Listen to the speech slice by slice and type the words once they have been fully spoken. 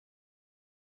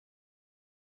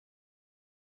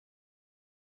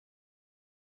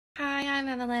Hi, I'm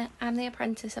Emily. I'm the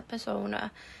apprentice at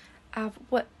Persona. I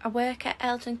work at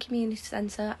Elton Community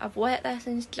Centre. I've worked there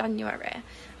since January.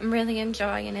 I'm really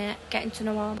enjoying it, getting to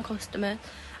know all the customers.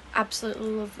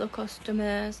 Absolutely love the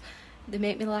customers. They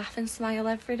make me laugh and smile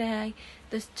every day.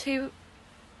 There's two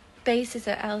bases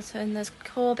at Elton. There's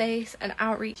core base and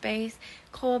outreach base.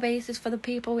 Core base is for the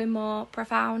people with more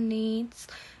profound needs,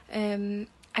 and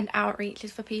outreach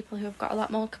is for people who have got a lot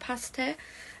more capacity.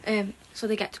 So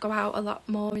they get to go out a lot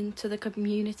more into the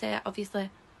community. Obviously,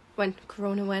 when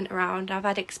Corona went around, I've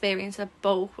had experience of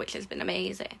both, which has been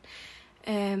amazing.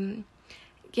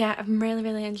 Yeah, I'm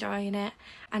really enjoying it,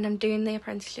 and I'm doing the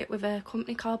apprenticeship with a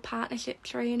company called Partnership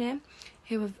Training,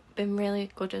 who have been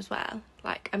really good as well,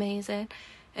 like amazing.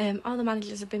 All the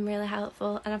managers have been really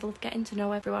helpful, and I've loved getting to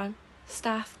know everyone,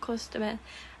 staff, customer.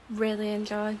 Really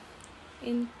enjoying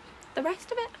the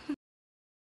rest of it.